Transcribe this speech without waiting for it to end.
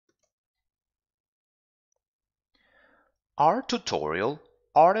Our tutorial,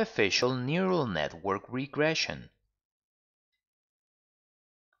 Artificial Neural Network Regression.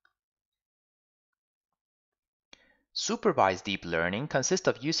 Supervised deep learning consists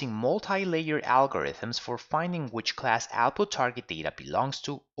of using multi-layer algorithms for finding which class output target data belongs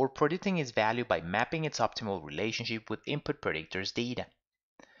to or predicting its value by mapping its optimal relationship with input predictors data.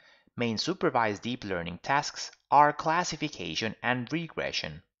 Main supervised deep learning tasks are classification and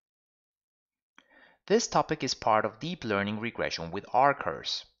regression. This topic is part of Deep Learning Regression with our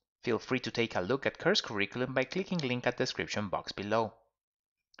course. Feel free to take a look at course curriculum by clicking link at description box below.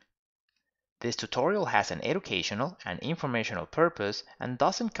 This tutorial has an educational and informational purpose and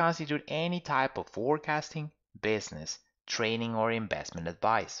doesn't constitute any type of forecasting, business, training, or investment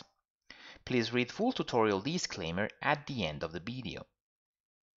advice. Please read full tutorial disclaimer at the end of the video.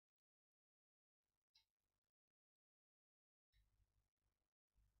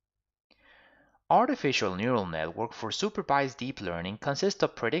 Artificial neural network for supervised deep learning consists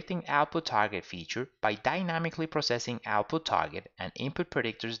of predicting output target feature by dynamically processing output target and input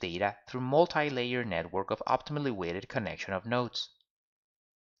predictors data through multi-layer network of optimally weighted connection of nodes.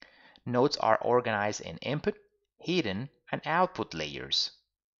 Nodes are organized in input, hidden, and output layers.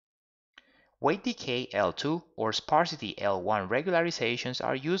 Weight decay L2 or sparsity L1 regularizations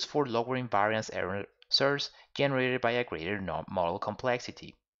are used for lowering variance errors generated by a greater model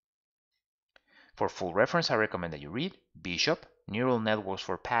complexity. For full reference, I recommend that you read Bishop, Neural Networks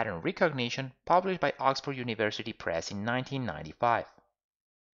for Pattern Recognition, published by Oxford University Press in 1995.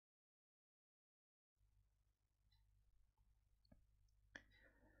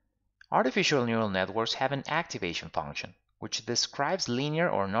 Artificial neural networks have an activation function, which describes linear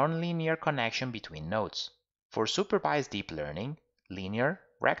or nonlinear connection between nodes. For supervised deep learning, linear,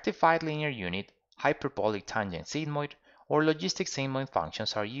 rectified linear unit, hyperbolic tangent sigmoid, or logistic sigmoid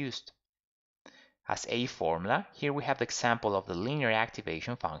functions are used. As a formula, here we have the example of the linear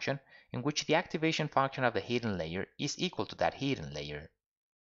activation function, in which the activation function of the hidden layer is equal to that hidden layer.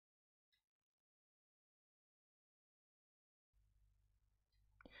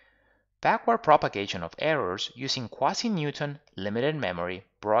 Backward propagation of errors using quasi-Newton, limited memory,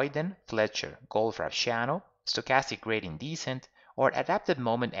 Broyden, Fletcher, Goldfrapp-Shano, stochastic gradient descent, or adapted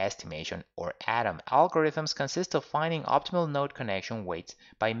moment estimation or ADAM algorithms consist of finding optimal node connection weights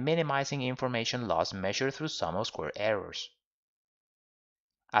by minimizing information loss measured through sum of square errors.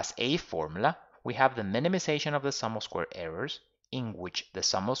 As a formula, we have the minimization of the sum of square errors, in which the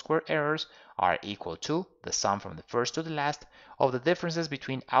sum of square errors are equal to the sum from the first to the last of the differences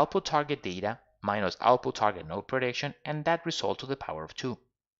between output target data minus output target node prediction, and that result to the power of 2.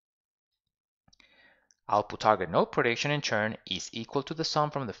 Output target node prediction in turn is equal to the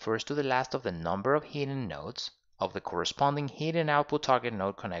sum from the first to the last of the number of hidden nodes of the corresponding hidden output target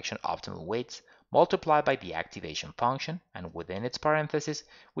node connection optimal weights multiplied by the activation function, and within its parenthesis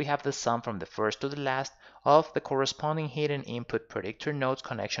we have the sum from the first to the last of the corresponding hidden input predictor nodes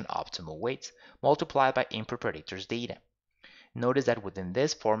connection optimal weights multiplied by input predictors data. Notice that within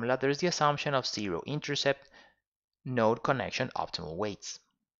this formula there is the assumption of zero intercept node connection optimal weights.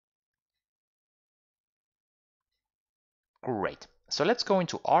 Great. So let's go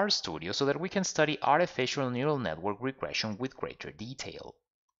into RStudio so that we can study artificial neural network regression with greater detail.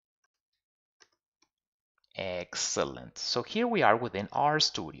 Excellent. So here we are within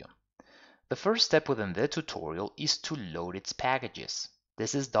RStudio. The first step within the tutorial is to load its packages.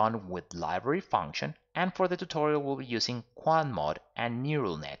 This is done with library function, and for the tutorial we'll be using QuantMod and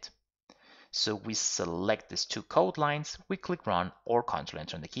NeuralNet. So we select these two code lines, we click Run or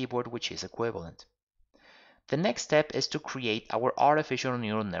Ctrl-Enter on the keyboard, which is equivalent. The next step is to create our artificial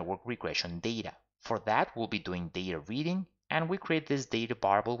neural network regression data. For that, we'll be doing data reading, and we create this data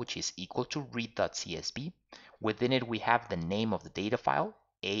variable which is equal to read.csv. Within it, we have the name of the data file,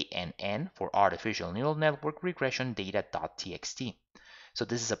 ANN for artificial neural network regression data.txt. So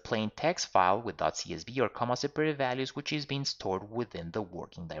this is a plain text file with .csv or comma separated values which is being stored within the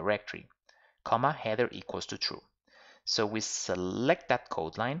working directory. Comma header equals to true. So we select that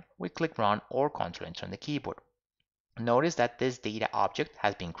code line, we click Run or Ctrl-Enter on the keyboard. Notice that this data object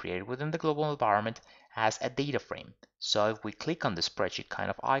has been created within the global environment as a data frame. So if we click on the spreadsheet kind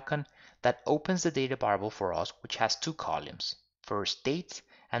of icon, that opens the data variable for us, which has two columns. First dates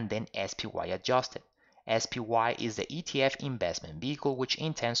and then SPY adjusted. SPY is the ETF investment vehicle which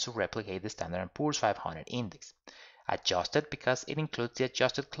intends to replicate the Standard & Poor's 500 index. Adjusted because it includes the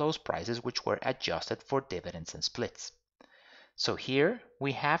adjusted close prices which were adjusted for dividends and splits. So here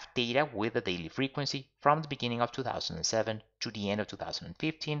we have data with the daily frequency from the beginning of 2007 to the end of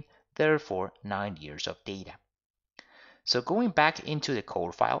 2015, therefore 9 years of data. So going back into the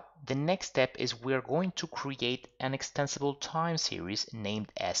code file, the next step is we're going to create an extensible time series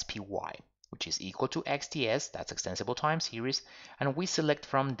named SPY, which is equal to XTS, that's extensible time series, and we select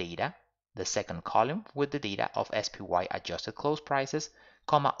from data the second column with the data of SPY adjusted close prices,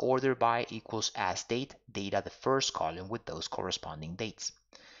 comma order by equals as date, data the first column with those corresponding dates.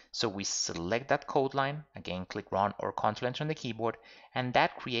 So we select that code line, again click run or Ctrl Enter on the keyboard, and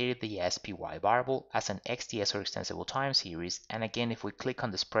that created the SPY variable as an XTS or extensible time series. And again, if we click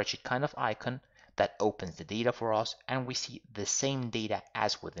on the spreadsheet kind of icon, that opens the data for us, and we see the same data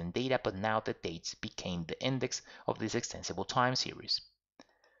as within data, but now the dates became the index of this extensible time series.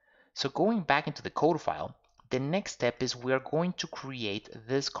 So going back into the code file, the next step is we are going to create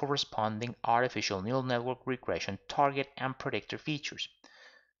this corresponding artificial neural network regression target and predictor features.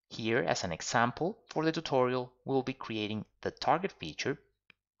 Here, as an example, for the tutorial, we'll be creating the target feature,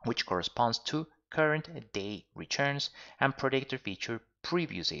 which corresponds to current day returns, and predictor feature,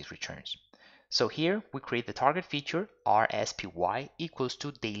 previous day's returns. So here we create the target feature RSPY equals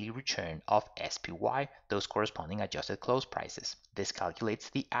to daily return of SPY, those corresponding adjusted close prices. This calculates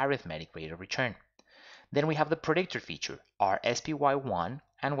the arithmetic rate of return. Then we have the predictor feature, RSPY1,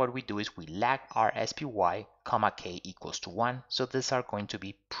 and what we do is we lag RSPY, comma k equals to 1, so these are going to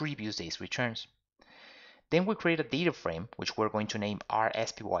be previous day's returns. Then we create a data frame, which we're going to name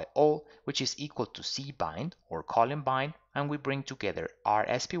RSPY_all, which is equal to cbind or column bind, and we bring together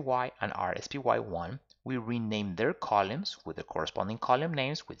RSPY and RSPY1. We rename their columns with the corresponding column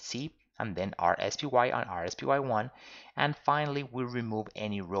names with C, and then RSPY and RSPY1, and finally we remove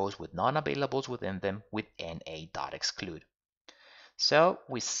any rows with non-availables within them with NA.exclude. So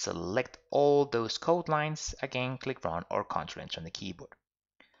we select all those code lines, again click run or Ctrl Enter on the keyboard.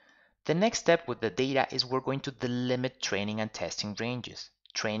 The next step with the data is we're going to delimit training and testing ranges.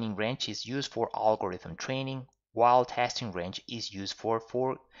 Training range is used for algorithm training, while testing range is used for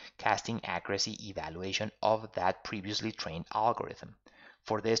forecasting accuracy evaluation of that previously trained algorithm.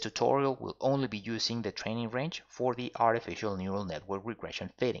 For this tutorial, we'll only be using the training range for the artificial neural network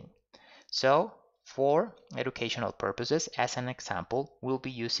regression fitting. So, for educational purposes, as an example, we'll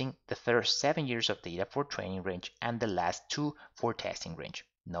be using the first 7 years of data for training range and the last 2 for testing range.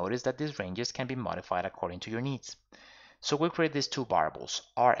 Notice that these ranges can be modified according to your needs. So we'll create these two variables,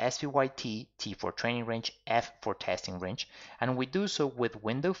 RSPYT, T for training range, F for testing range, and we do so with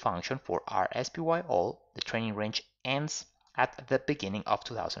window function for RSPY_all. The training range ends at the beginning of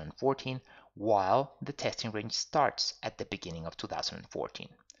 2014, while the testing range starts at the beginning of 2014.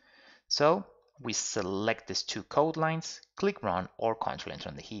 So we select these two code lines, click run or Ctrl Enter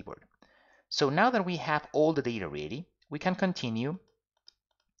on the keyboard. So now that we have all the data ready, we can continue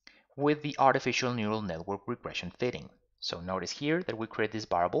with the artificial neural network regression fitting. So notice here that we create this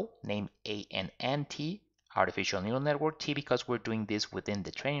variable named ANNT, artificial neural network T, because we're doing this within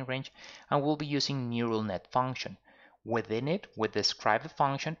the training range, and we'll be using neural net function. Within it, we describe the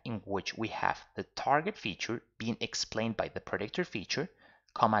function in which we have the target feature being explained by the predictor feature,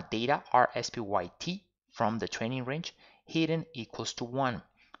 comma data RSPYT from the training range, hidden equals to 1.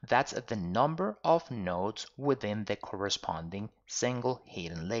 That's the number of nodes within the corresponding single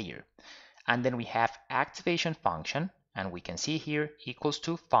hidden layer. And then we have activation function, and we can see here equals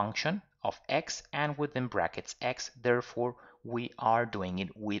to function of x and within brackets x. Therefore, we are doing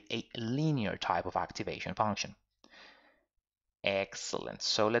it with a linear type of activation function. Excellent.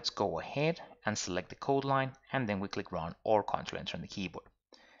 So let's go ahead and select the code line, and then we click run or Ctrl Enter on the keyboard.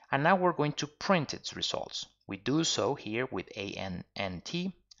 And now we're going to print its results. We do so here with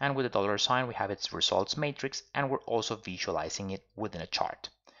ANNT, and with the $sign we have its results matrix, and we're also visualizing it within a chart.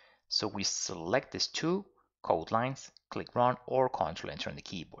 So we select these two code lines, click run or Ctrl Enter on the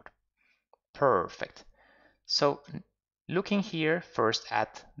keyboard. Perfect. So looking here first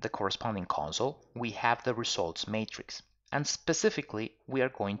at the corresponding console, we have the results matrix, and specifically we are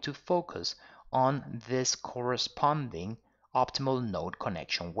going to focus on this corresponding optimal node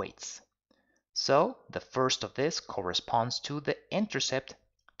connection weights. So the first of this corresponds to the intercept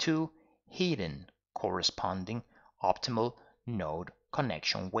to hidden corresponding optimal node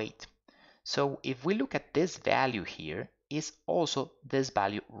connection weight. So if we look at this value here, is also this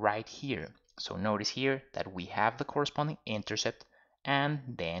value right here. So notice here that we have the corresponding intercept and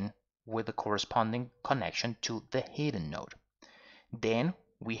then with the corresponding connection to the hidden node. Then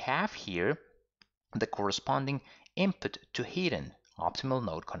we have here the corresponding input to hidden optimal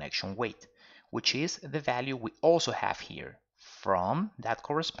node connection weight, which is the value we also have here from that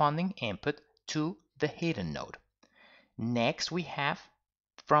corresponding input to the hidden node. Next, we have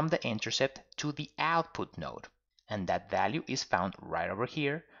from the intercept to the output node, and that value is found right over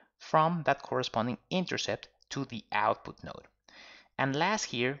here from that corresponding intercept to the output node. And last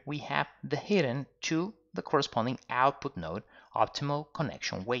here, we have the hidden to the corresponding output node optimal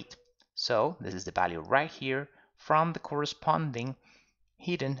connection weight. So this is the value right here from the corresponding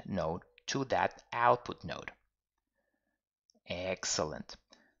hidden node to that output node. Excellent.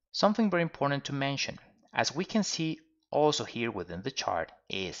 Something very important to mention, as we can see also here within the chart,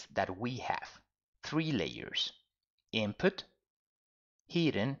 is that we have 3 layers: input,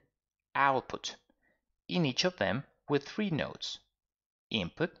 hidden, output, in each of them with 3 nodes: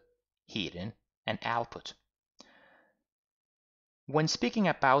 input, hidden, and output. When speaking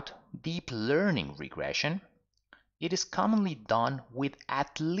about deep learning regression, it is commonly done with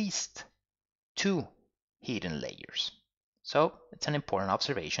at least 2 hidden layers. So it's an important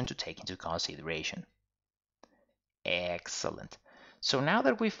observation to take into consideration. Excellent. So now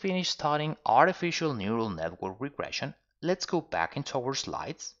that we've finished studying artificial neural network regression, let's go back into our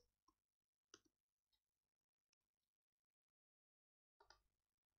slides.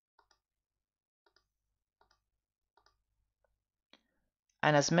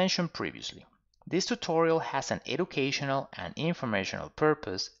 And as mentioned previously, this tutorial has an educational and informational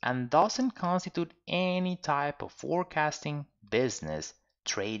purpose and doesn't constitute any type of forecasting, business,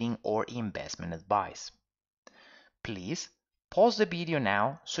 trading, or investment advice. Please pause the video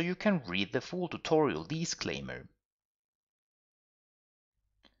now so you can read the full tutorial disclaimer.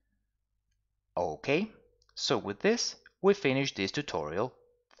 Okay, so with this, we finish this tutorial.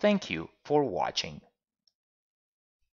 Thank you for watching.